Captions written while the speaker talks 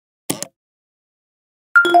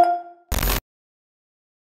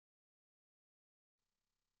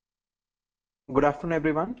Good afternoon,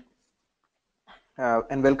 everyone,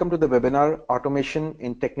 and welcome to the webinar Automation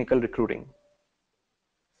in Technical Recruiting.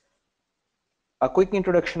 A quick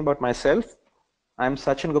introduction about myself. I'm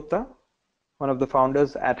Sachin Gupta, one of the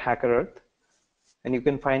founders at HackerEarth, and you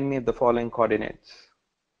can find me at the following coordinates.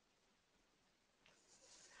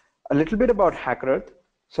 A little bit about HackerEarth.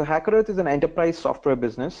 So HackerEarth is an enterprise software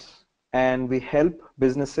business, and we help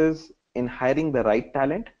businesses in hiring the right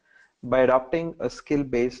talent by adopting a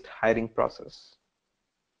skill-based hiring process.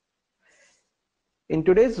 In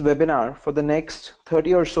today's webinar, for the next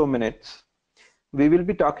 30 or so minutes, we will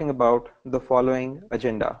be talking about the following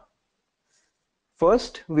agenda.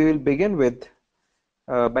 First, we will begin with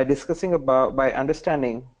by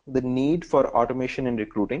understanding the need for automation in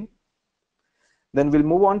recruiting. Then we'll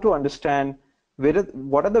move on to understand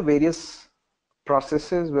what are the various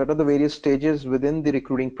processes, what are the various stages within the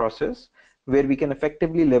recruiting process where we can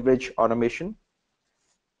effectively leverage automation.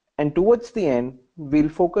 And towards the end, we'll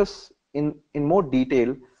focus in more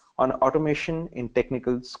detail on automation in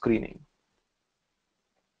technical screening.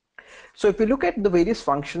 So if we look at the various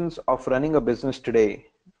functions of running a business today,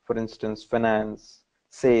 for instance, finance,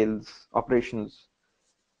 sales, operations,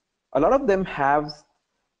 a lot of them have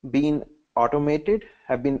been automated,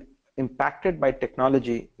 have been impacted by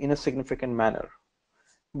technology in a significant manner.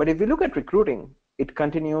 But if we look at recruiting, it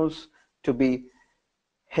continues to be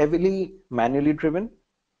heavily manually driven,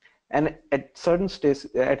 and at certain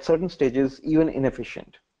stages even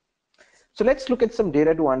inefficient. So let's look at some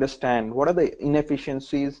data to understand what are the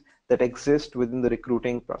inefficiencies that exist within the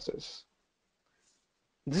recruiting process.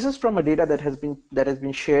 This is from a data that has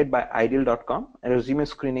been shared by ideal.com, a resume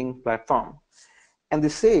screening platform, and they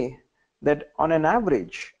say that on an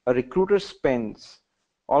average a recruiter spends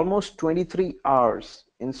almost 23 hours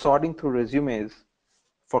in sorting through resumes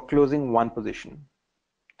for closing one position.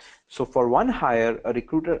 So for one hire, a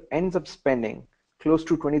recruiter ends up spending close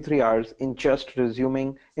to 23 hours in just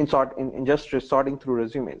sorting through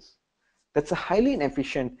resumes. That's a highly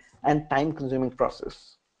inefficient and time-consuming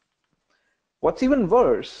process. What's even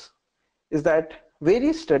worse is that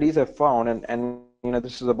various studies have found, and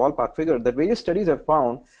this is a ballpark figure, that various studies have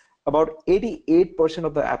found about 88%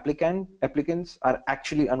 of the applicants are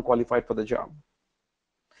actually unqualified for the job.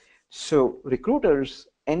 So recruiters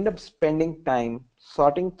end up spending time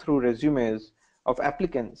sorting through resumes of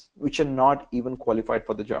applicants which are not even qualified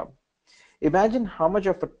for the job. Imagine how much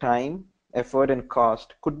of a time, effort, and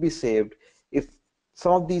cost could be saved if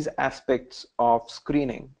some of these aspects of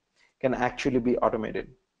screening can actually be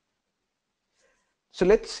automated. So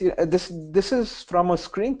let's see, this is from a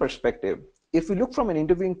screening perspective. If we look from an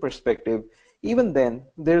interviewing perspective, even then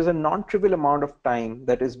there's a non-trivial amount of time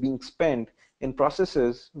that is being spent in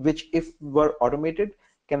processes which, if were automated,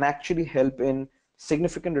 can actually help in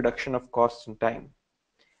significant reduction of costs and time.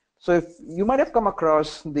 So if you might have come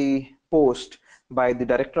across the post by the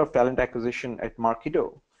Director of Talent Acquisition at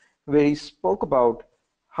Marketo, where he spoke about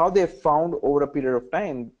how they have found over a period of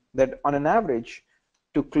time that on an average,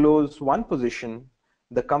 to close one position,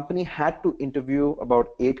 the company had to interview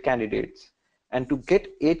about 8 candidates. And to get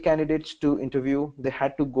 8 candidates to interview, they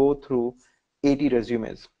had to go through 80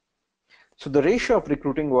 resumes. So the ratio of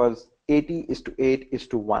recruiting was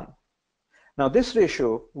 80:8:1. Now this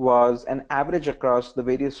ratio was an average across the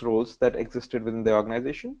various roles that existed within the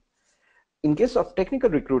organization. In case of technical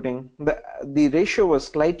recruiting, the ratio was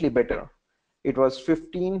slightly better. It was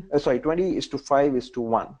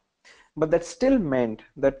 20:5:1. But that still meant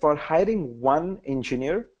that for hiring one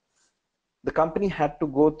engineer, the company had to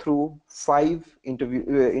go through 5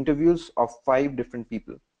 interviews of 5 different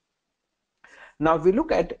people. Now, if we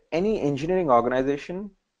look at any engineering organization,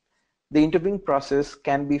 the interviewing process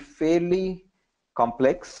can be fairly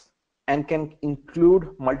complex and can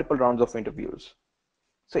include multiple rounds of interviews.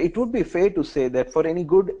 So it would be fair to say that for any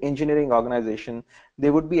good engineering organization,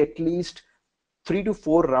 there would be at least 3 to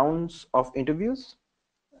 4 rounds of interviews,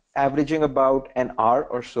 averaging about an hour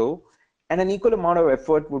or so, and an equal amount of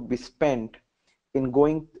effort would be spent in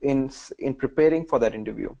preparing for that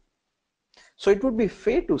interview. So it would be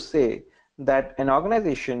fair to say that an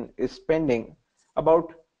organization is spending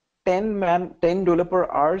about 10 developer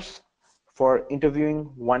hours for interviewing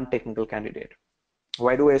one technical candidate.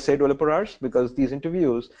 Why do I say developer hours? Because these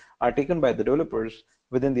interviews are taken by the developers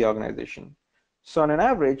within the organization. So on an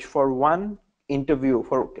average, for one interview,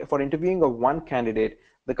 for interviewing of one candidate,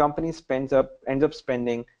 the company ends up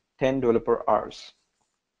spending 10 developer hours.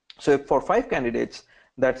 So if for 5 candidates,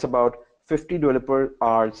 that's about 50 developer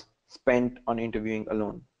hours spent on interviewing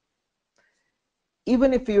alone.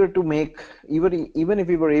 Even if we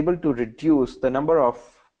were able to reduce the number of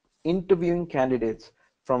interviewing candidates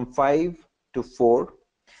from 5 to 4,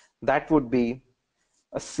 that would be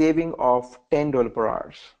a saving of 10 developer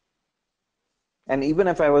hours. And even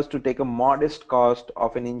if I was to take a modest cost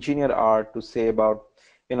of an engineer hour to say about,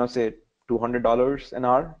 say $200 an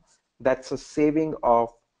hour, that's a saving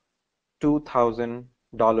of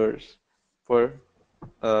 $2,000 for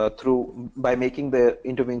through by making the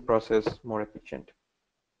interviewing process more efficient.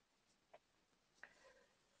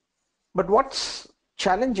 But what's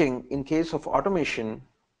challenging in case of automation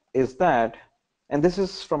is that, and this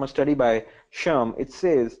is from a study by Sherm, it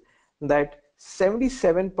says that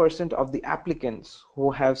 77% of the applicants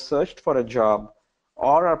who have searched for a job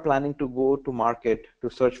or are planning to go to market to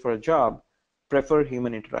search for a job prefer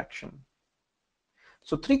human interaction.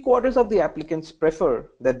 So 3/4 of the applicants prefer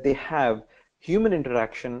that they have human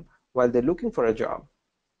interaction while they're looking for a job.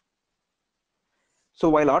 So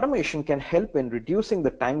while automation can help in reducing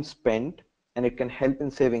the time spent and it can help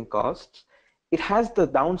in saving costs, it has the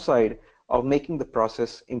downside of making the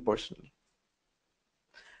process impersonal.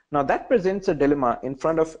 Now that presents a dilemma in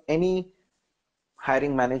front of any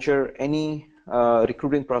hiring manager, any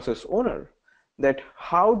recruiting process owner, that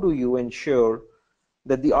how do you ensure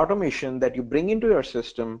that the automation that you bring into your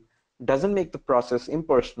system doesn't make the process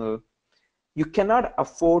impersonal. You cannot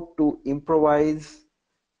afford to improvise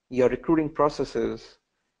your recruiting processes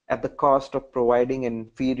at the cost of providing an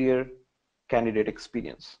inferior candidate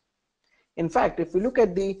experience. In fact, if we look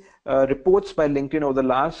at the reports by LinkedIn over the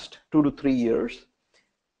last 2 to 3 years,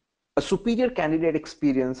 a superior candidate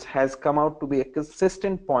experience has come out to be a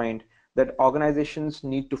consistent point that organizations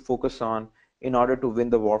need to focus on in order to win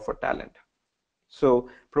the war for talent. So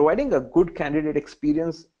providing a good candidate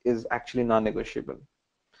experience is actually non-negotiable.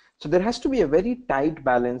 So there has to be a very tight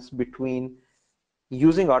balance between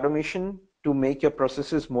using automation to make your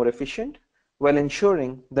processes more efficient while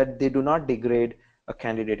ensuring that they do not degrade a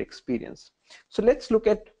candidate experience. So let's look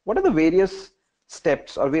at what are the various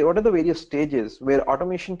steps or what are the various stages where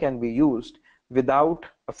automation can be used without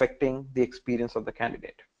affecting the experience of the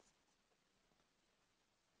candidate.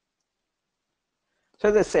 So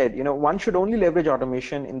as I said, one should only leverage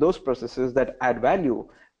automation in those processes that add value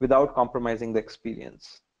without compromising the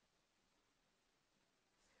experience.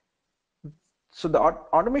 So the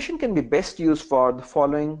automation can be best used for the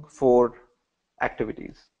following 4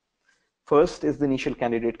 activities. First is the initial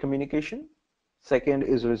candidate communication. Second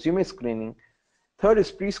is resume screening. Third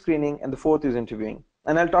is pre-screening, and the fourth is interviewing.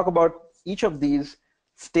 And I'll talk about each of these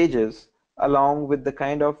stages along with the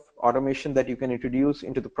kind of automation that you can introduce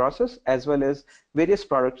into the process, as well as various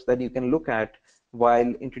products that you can look at while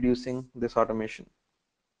introducing this automation.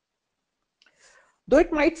 Though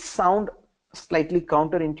it might sound slightly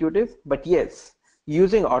counterintuitive, but yes,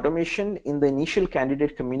 using automation in the initial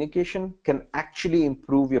candidate communication can actually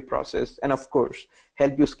improve your process and of course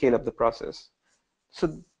help you scale up the process.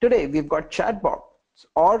 So today we've got chatbots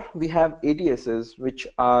or we have ATSs which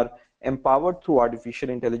are empowered through artificial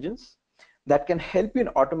intelligence that can help you in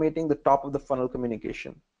automating the top of the funnel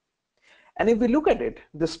communication. And if we look at it,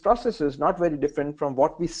 this process is not very different from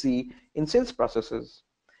what we see in sales processes.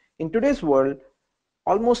 In today's world,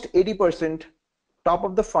 almost 80% top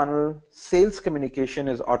of the funnel sales communication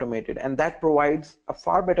is automated, and that provides a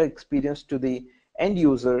far better experience to the end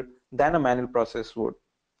user than a manual process would.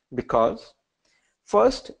 Because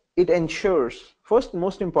first,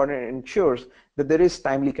 most important, it ensures that there is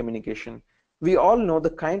timely communication. We all know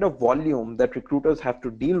the kind of volume that recruiters have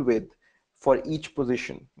to deal with for each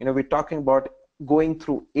position. We're talking about going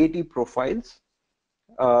through 80 profiles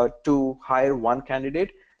to hire one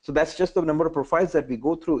candidate. So that's just the number of profiles that we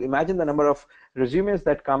go through. Imagine the number of resumes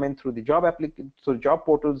that come in through the job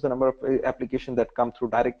portals, the number of applications that come through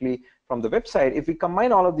directly from the website. If we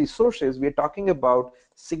combine all of these sources, we're talking about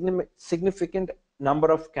significant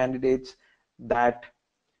number of applicants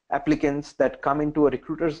that come into a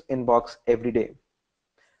recruiter's inbox every day.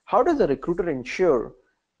 How does a recruiter ensure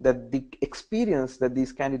that the experience that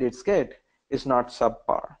these candidates get is not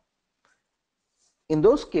subpar? In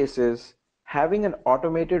those cases, having an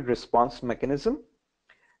automated response mechanism,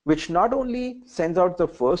 which not only sends out the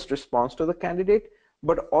first response to the candidate,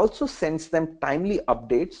 but also sends them timely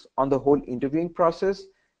updates on the whole interviewing process,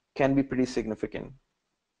 can be pretty significant.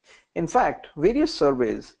 In fact, various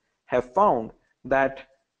surveys have found that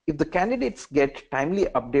if the candidates get timely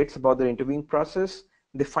updates about their interviewing process,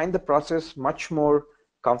 they find the process much more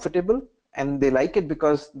comfortable and they like it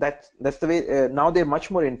because that's the way, now they're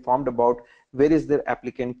much more informed about where is their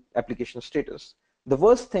application status. The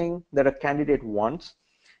worst thing that a candidate wants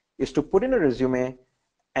is to put in a resume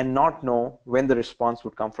and not know when the response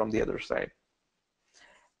would come from the other side.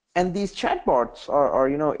 And these chatbots or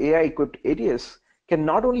AI equipped ATS can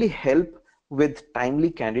not only help with timely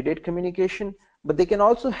candidate communication, but they can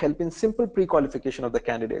also help in simple pre-qualification of the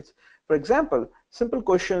candidates. For example, simple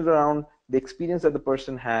questions around the experience that the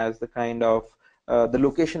person has, the kind of the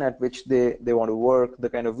location at which they want to work, the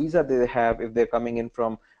kind of visa they have if they're coming in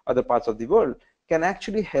from other parts of the world, can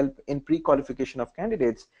actually help in pre-qualification of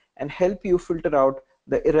candidates and help you filter out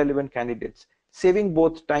the irrelevant candidates, saving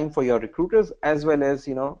both time for your recruiters as well as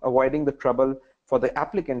avoiding the trouble for the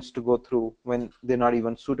applicants to go through when they're not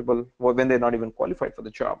even suitable or when they're not even qualified for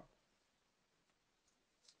the job.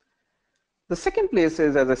 The second place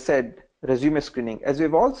is, as I said, resume screening. As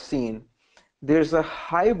we've all seen, there's a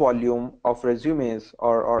high volume of resumes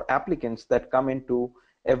or applicants that come into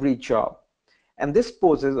every job. And this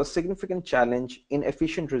poses a significant challenge in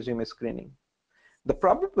efficient resume screening. The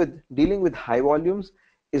problem with dealing with high volumes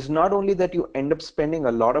is not only that you end up spending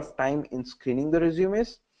a lot of time in screening the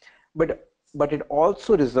resumes, but it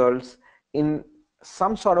also results in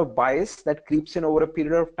some sort of bias that creeps in over a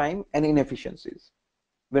period of time and inefficiencies.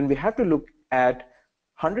 When we have to look at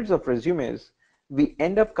hundreds of resumes, we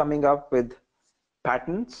end up coming up with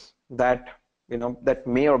patterns that that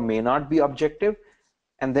may or may not be objective,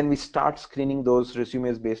 and then we start screening those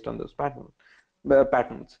resumes based on those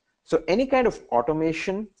patterns. So any kind of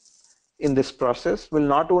automation in this process will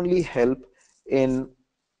not only help in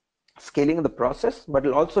scaling the process, but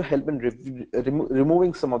will also help in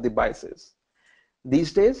removing some of the biases.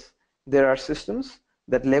 These days, there are systems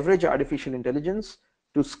that leverage artificial intelligence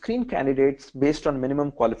to screen candidates based on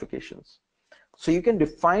minimum qualifications. So you can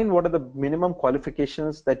define what are the minimum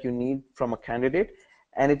qualifications that you need from a candidate,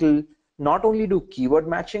 and it will not only do keyword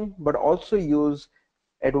matching, but also use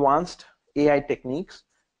advanced AI techniques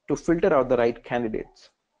to filter out the right candidates.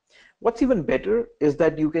 What's even better is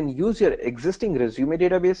that you can use your existing resume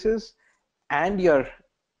databases and your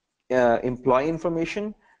employee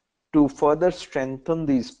information to further strengthen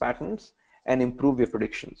these patterns and improve your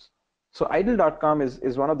predictions. So idle.com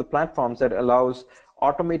is one of the platforms that allows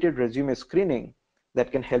automated resume screening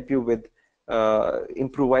that can help you with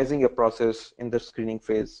improvising your process in the screening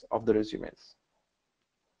phase of the resumes.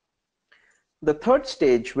 The third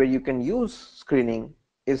stage where you can use screening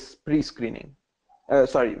is pre-screening.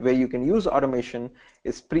 Where you can use automation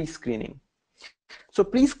is pre-screening. So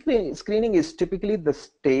pre-screening is typically the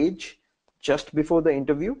stage just before the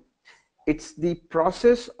interview. It's the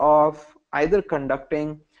process of either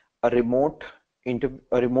conducting a remote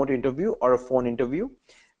interview or a phone interview,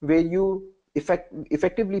 where you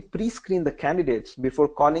effectively pre-screen the candidates before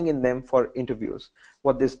calling in them for interviews.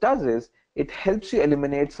 What this does is it helps you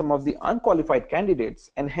eliminate some of the unqualified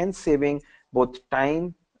candidates, and hence saving both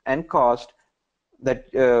time and cost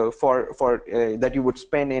that that you would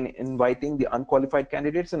spend in inviting the unqualified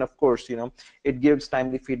candidates. And of course, it gives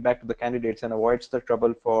timely feedback to the candidates and avoids the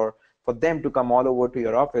trouble for them to come all over to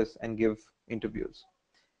your office and give interviews.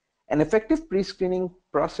 An effective pre-screening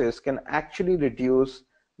process can actually reduce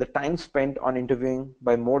the time spent on interviewing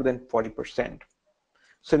by more than 40%.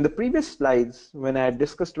 So in the previous slides, when I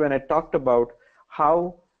talked about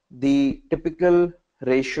how the typical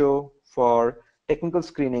ratio for technical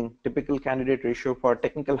screening, typical candidate ratio for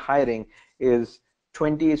technical hiring is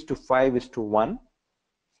 20:5:1.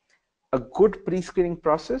 A good pre-screening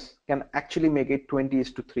process can actually make it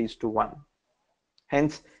 20:3:1.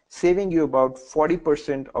 Hence, saving you about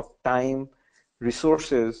 40% of time,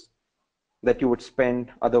 resources that you would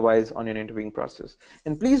spend otherwise on an interviewing process.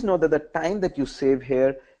 And please know that the time that you save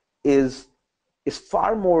here is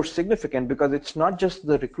far more significant, because it's not just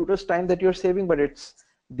the recruiter's time that you're saving, but it's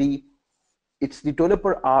the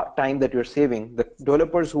developer time that you're saving, the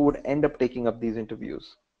developers who would end up taking up these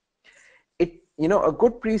interviews. A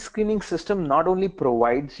good pre-screening system not only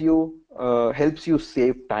provides you, helps you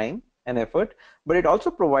save time and effort, but it also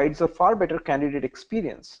provides a far better candidate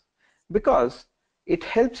experience, because it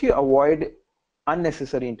helps you avoid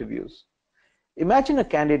unnecessary interviews. Imagine a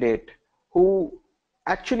candidate who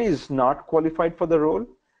actually is not qualified for the role.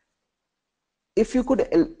 If you could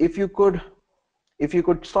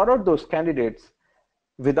sort out those candidates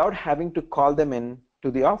without having to call them in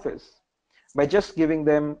to the office, by just giving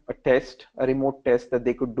them a test, a remote test that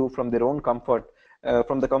they could do from their own comfort,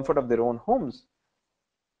 from the comfort of their own homes,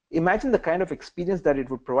 imagine the kind of experience that it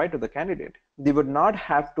would provide to the candidate. They would not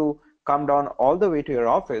have to come down all the way to your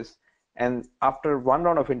office and after one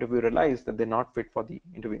round of interview realize that they're not fit for the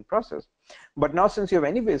interviewing process. But now, since you have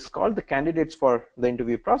anyways called the candidates for the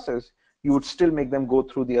interview process, you would still make them go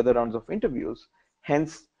through the other rounds of interviews.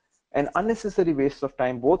 Hence, an unnecessary waste of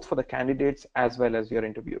time both for the candidates as well as your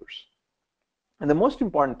interviewers. And the most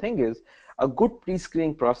important thing is, a good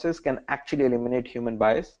pre-screening process can actually eliminate human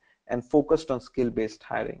bias and focused on skill-based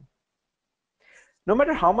hiring. No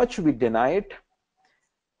matter how much we deny it,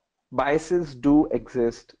 biases do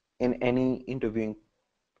exist in any interviewing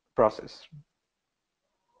process.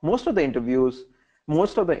 Most of the interviewers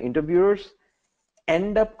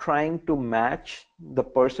end up trying to match the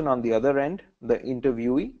person on the other end, the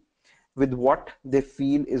interviewee, with what they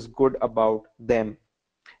feel is good about them.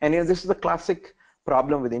 And this is a classic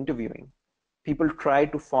problem with interviewing. People try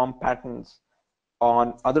to form patterns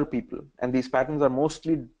on other people, and these patterns are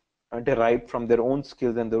mostly derived from their own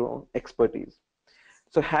skills and their own expertise.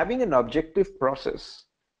 So having an objective process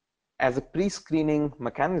as a pre-screening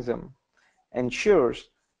mechanism ensures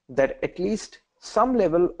that at least some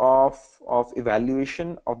level of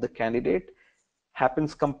evaluation of the candidate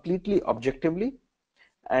happens completely objectively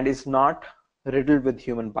and is not riddled with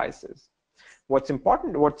human biases. What's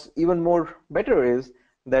even more better is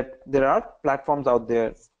that there are platforms out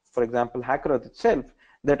there, for example, HackerEarth itself,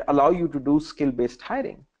 that allow you to do skill-based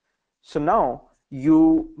hiring. So now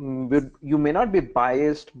you may not be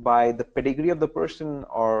biased by the pedigree of the person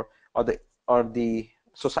or the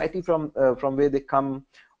society from where they come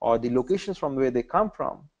or the locations from where they come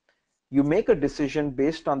from. You make a decision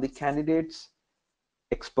based on the candidate's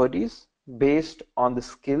expertise, based on the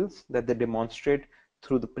skills that they demonstrate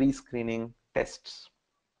through the pre-screening tests.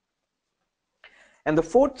 And the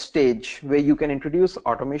fourth stage where you can introduce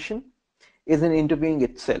automation is in interviewing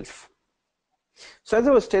itself. So as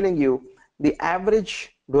I was telling you, the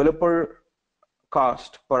average developer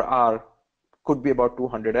cost per hour could be about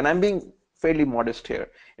 200, and I'm being fairly modest here.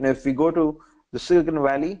 If we go to the Silicon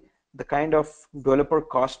Valley, the kind of developer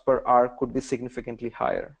cost per hour could be significantly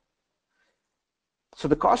higher. So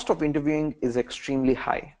the cost of interviewing is extremely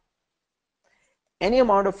high. Any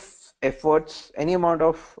amount of efforts, any amount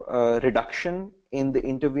of reduction in the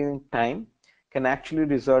interviewing time can actually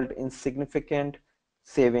result in significant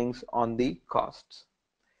savings on the costs.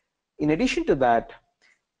 In addition to that,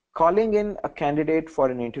 calling in a candidate for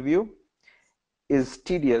an interview is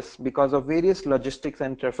tedious because of various logistics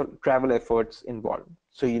and travel efforts involved.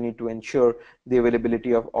 So you need to ensure the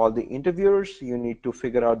availability of all the interviewers, you need to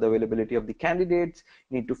figure out the availability of the candidates,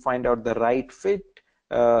 you need to find out the right fit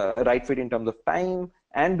in terms of time,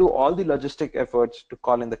 and do all the logistic efforts to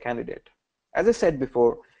call in the candidate. As I said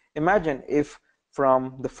before, imagine if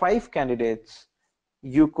from the 5 candidates,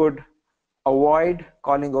 you could avoid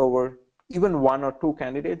calling over even 1 or 2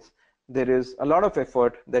 candidates. There is a lot of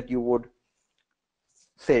effort that you would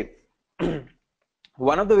save.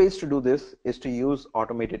 One of the ways to do this is to use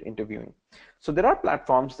automated interviewing. So there are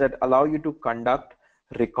platforms that allow you to conduct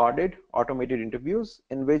recorded automated interviews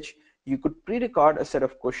in which you could pre-record a set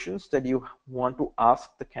of questions that you want to ask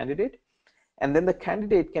the candidate, and then the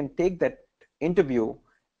candidate can take that interview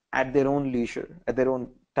at their own leisure, at their own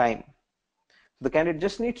time. The candidate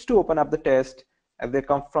just needs to open up the test as they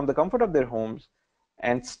come from the comfort of their homes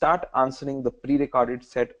and start answering the pre-recorded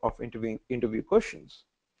set of interview questions.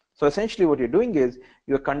 So essentially what you're doing is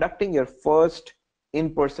you're conducting your first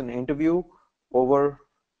in-person interview over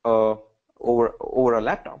a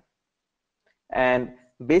laptop. And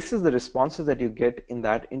based on the responses that you get in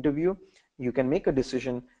that interview, you can make a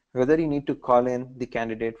decision whether you need to call in the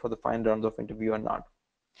candidate for the final rounds of interview or not.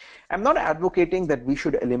 I'm not advocating that we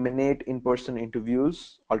should eliminate in-person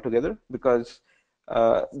interviews altogether, because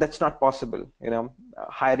that's not possible.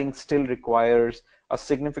 Hiring still requires a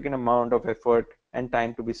significant amount of effort and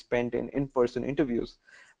time to be spent in in-person interviews.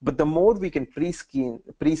 But the more we can pre-screen,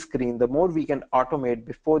 the more we can automate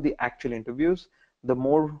before the actual interviews, the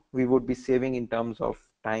more we would be saving in terms of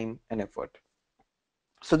time and effort.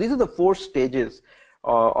 So these are the 4 stages,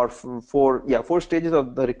 four stages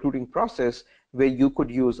of the recruiting process where you could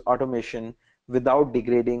use automation without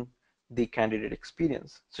degrading the candidate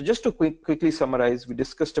experience. So just to quickly summarize, we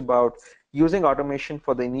discussed about using automation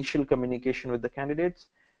for the initial communication with the candidates,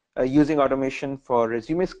 using automation for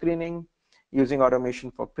resume screening, using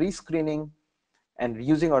automation for pre-screening, and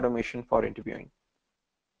using automation for interviewing.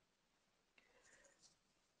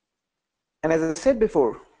 And as I said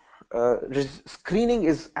before, screening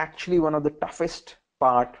is actually one of the toughest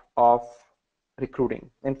part of recruiting.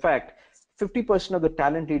 In fact, 50% of the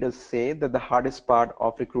talent leaders say that the hardest part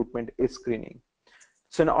of recruitment is screening.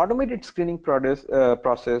 So an automated screening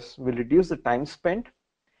process will reduce the time spent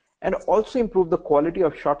and also improve the quality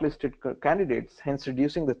of shortlisted candidates, hence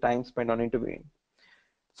reducing the time spent on interviewing.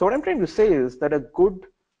 So what I'm trying to say is that a good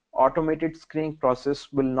automated screening process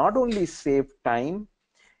will not only save time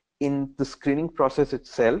in the screening process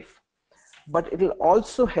itself, but it will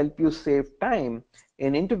also help you save time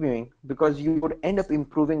in interviewing, because you would end up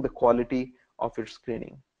improving the quality of your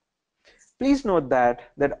screening. Please note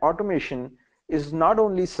that automation is not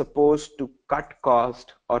only supposed to cut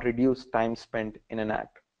cost or reduce time spent in an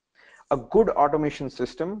act. A good automation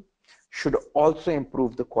system should also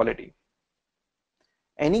improve the quality.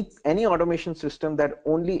 Any automation system that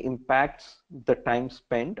only impacts the time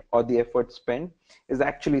spent or the effort spent is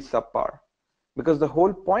actually subpar, because the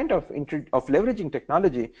whole point of leveraging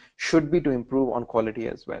technology should be to improve on quality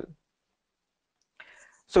as well.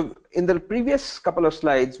 So in the previous couple of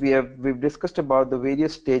slides, we've discussed about the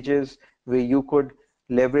various stages where you could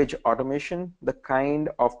leverage automation, the kind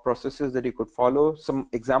of processes that you could follow, some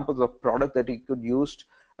examples of product that you could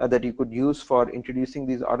use for introducing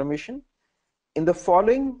these automation. In the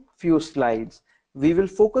following few slides, we will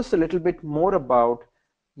focus a little bit more about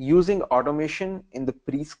using automation in the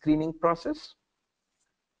pre-screening process.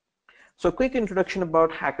 So a quick introduction about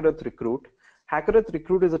HackerEarth Recruit. HackerEarth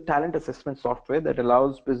Recruit is a talent assessment software that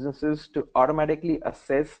allows businesses to automatically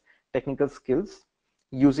assess technical skills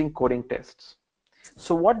using coding tests.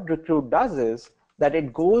 So what Recruit does is that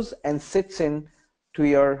it goes and sits in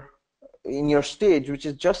your stage, which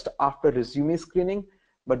is just after resume screening,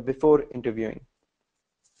 but before interviewing.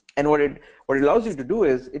 And what it allows you to do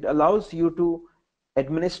is it allows you to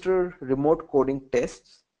administer remote coding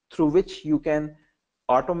tests through which you can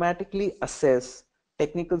automatically assess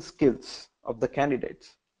technical skills of the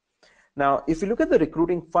candidates. Now, if you look at the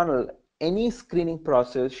recruiting funnel, any screening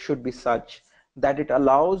process should be such that it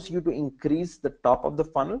allows you to increase the top of the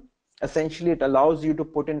funnel. Essentially, it allows you to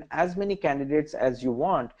put in as many candidates as you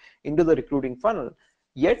want into the recruiting funnel,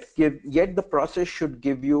 yet the process should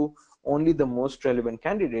give you only the most relevant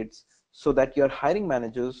candidates so that your hiring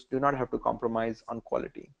managers do not have to compromise on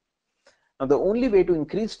quality. Now, the only way to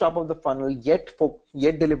increase top of the funnel yet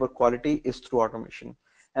deliver quality is through automation.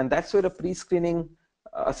 And that's where a pre-screening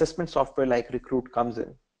assessment software like Recruit comes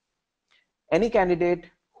in. Any candidate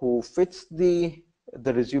who fits the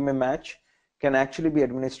resume match can actually be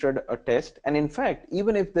administered a test. And in fact,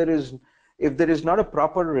 even if there is not a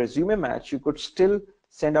proper resume match, you could still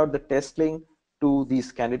send out the test link to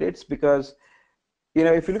these candidates, because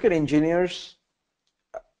if you look at engineers,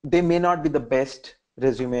 they may not be the best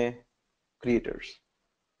resume creators.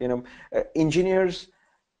 Engineers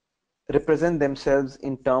represent themselves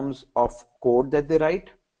in terms of code that they write,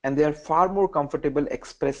 and they are far more comfortable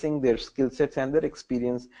expressing their skill sets and their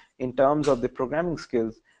experience in terms of the programming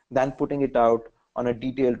skills than putting it out on a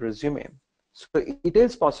detailed resume. So it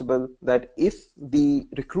is possible that if the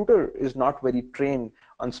recruiter is not very trained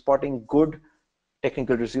on spotting good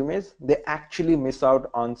technical resumes, they actually miss out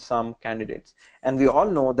on some candidates. And we all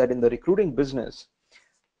know that in the recruiting business,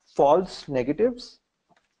 false negatives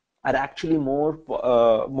are actually more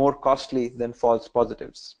costly than false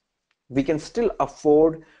positives. We can still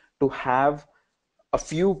afford to have a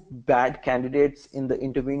few bad candidates in the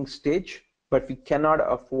interviewing stage, but we cannot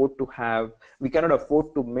afford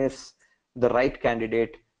to miss the right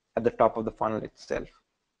candidate at the top of the funnel itself.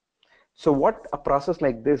 So what a process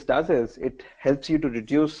like this does is it helps you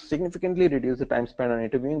to significantly reduce the time spent on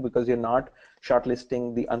interviewing, because you're not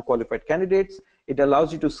shortlisting the unqualified candidates. It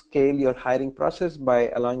allows you to scale your hiring process by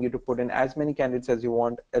allowing you to put in as many candidates as you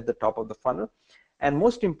want at the top of the funnel. And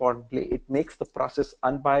most importantly, it makes the process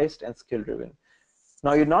unbiased and skill driven.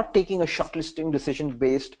 Now, you're not taking a shortlisting decision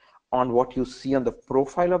based on what you see on the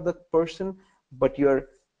profile of the person, but you're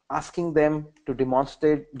asking them to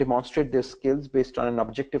demonstrate their skills based on an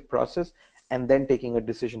objective process, and then taking a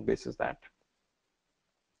decision basis that.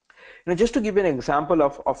 Just to give you an example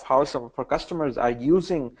of how some of our customers are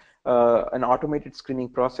using an automated screening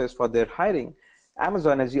process for their hiring,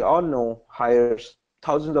 Amazon, as you all know, hires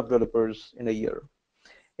thousands of developers in a year.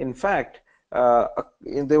 In fact, I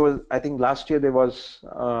think last year there was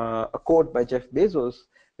a quote by Jeff Bezos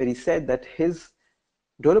where he said that his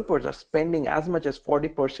developers are spending as much as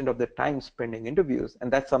 40% of their time spending interviews,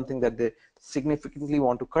 and that's something that they significantly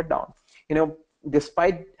want to cut down.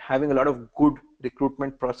 Despite having a lot of good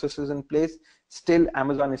recruitment processes in place, still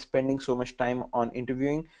Amazon is spending so much time on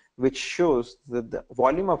interviewing, which shows that the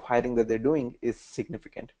volume of hiring that they're doing is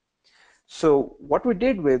significant. So what we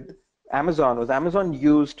did with Amazon was Amazon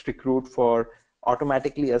used Recruit for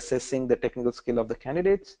automatically assessing the technical skill of the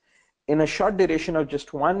candidates. In a short duration of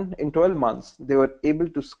just in 12 months, they were able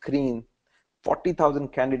to screen 40,000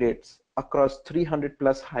 candidates across 300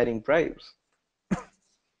 plus hiring drives.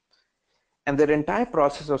 And their entire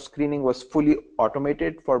process of screening was fully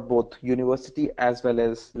automated for both university as well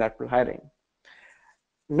as lateral hiring.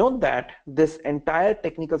 Note that this entire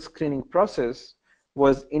technical screening process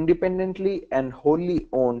was independently and wholly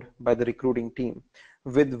owned by the recruiting team,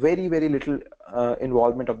 with very, very little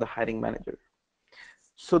involvement of the hiring manager.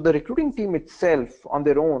 So the recruiting team itself on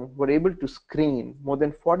their own were able to screen more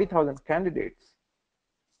than 40,000 candidates.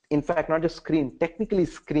 In fact, not just technically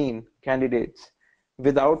screen candidates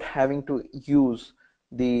without having to use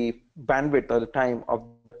the bandwidth or the time of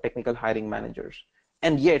technical hiring managers,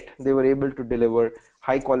 and yet they were able to deliver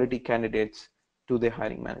high quality candidates to their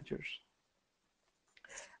hiring managers.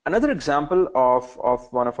 Another example of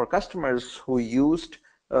one of our customers who used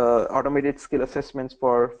automated skill assessments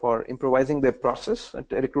for improvising their process,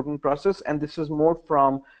 recruitment process, and this is more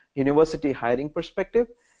from university hiring perspective.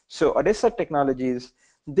 So Odessa Technologies,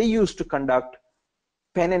 they used to conduct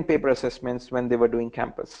pen and paper assessments when they were doing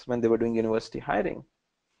campus, when they were doing university hiring.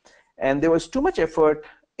 And there was too much effort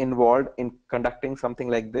involved in conducting something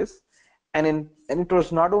like this. And it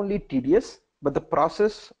was not only tedious, but the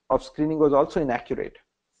process of screening was also inaccurate.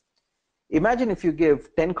 Imagine if you give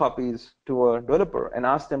 10 copies to a developer and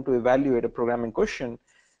ask them to evaluate a programming question.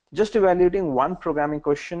 Just evaluating one programming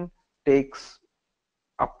question takes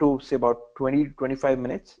up to, say, about 20 to 25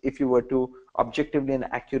 minutes if you were to objectively and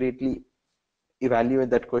accurately evaluate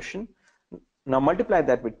that question. Now multiply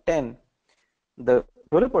that with 10. The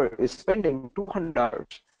developer is spending 200 hours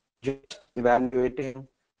just evaluating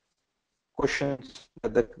questions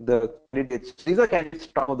that the candidates, these are candidates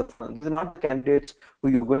top of the funnel. These are not the candidates who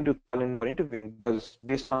you're going to call in for interview, because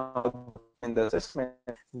based on in the assessment,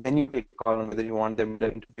 then you take a call on whether you want them to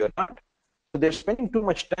interview or not. So they're spending too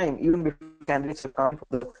much time even before candidates have come for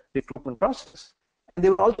the recruitment process. And they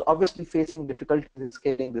were also obviously facing difficulties in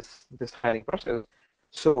scaling this hiring process.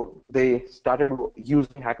 So they started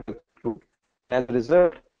using HackerEarth. As a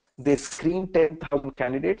result, they screened 10,000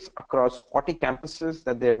 candidates across 40 campuses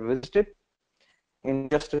that they had visited in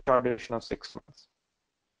just a short duration of 6 months.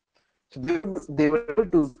 So they were able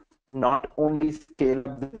to not only scale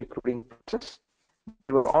up the recruiting process,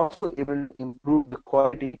 they were also able to improve the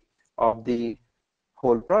quality of the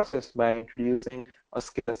whole process by introducing a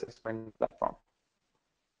skill assessment platform.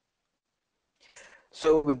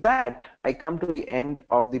 So with that, I come to the end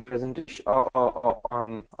of the presentation of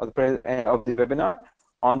the webinar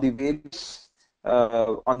on the various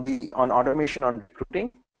on automation on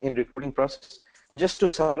recruiting in recruiting process. Just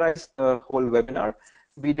to summarize the whole webinar,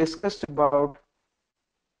 we discussed about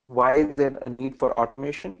why there's a need for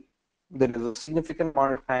automation. There is a significant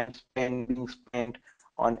amount of time being spent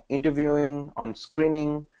on interviewing, on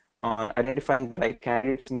screening, on identifying the right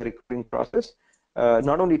candidates in the recruiting process.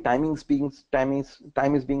 Not only time is being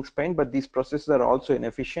spent, but these processes are also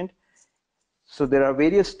inefficient. So there are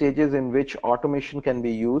various stages in which automation can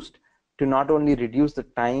be used to not only reduce the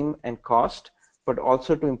time and cost, but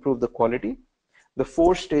also to improve the quality. The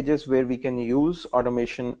 4 stages where we can use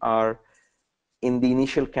automation are in the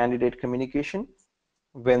initial candidate communication,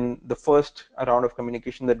 when the first round of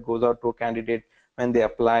communication that goes out to a candidate when they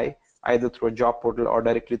apply, either through a job portal or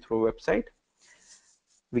directly through a website.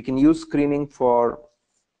 We can use screening for,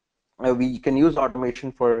 we can use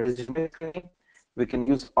automation for resume screening. We can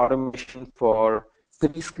use automation for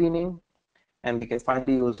pre-screening, and we can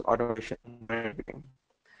finally use automation for interviewing.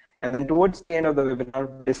 And then towards the end of the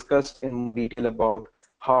webinar, we discussed in detail about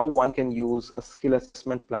how one can use a skill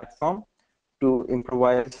assessment platform to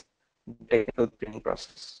improvise the technical training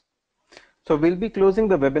process. So we'll be closing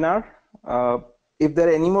the webinar. If there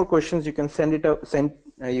are any more questions, you can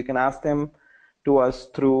you can ask them to us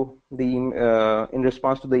through the in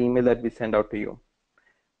response to the email that we send out to you.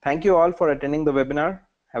 Thank you all for attending the webinar.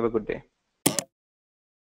 Have a good day.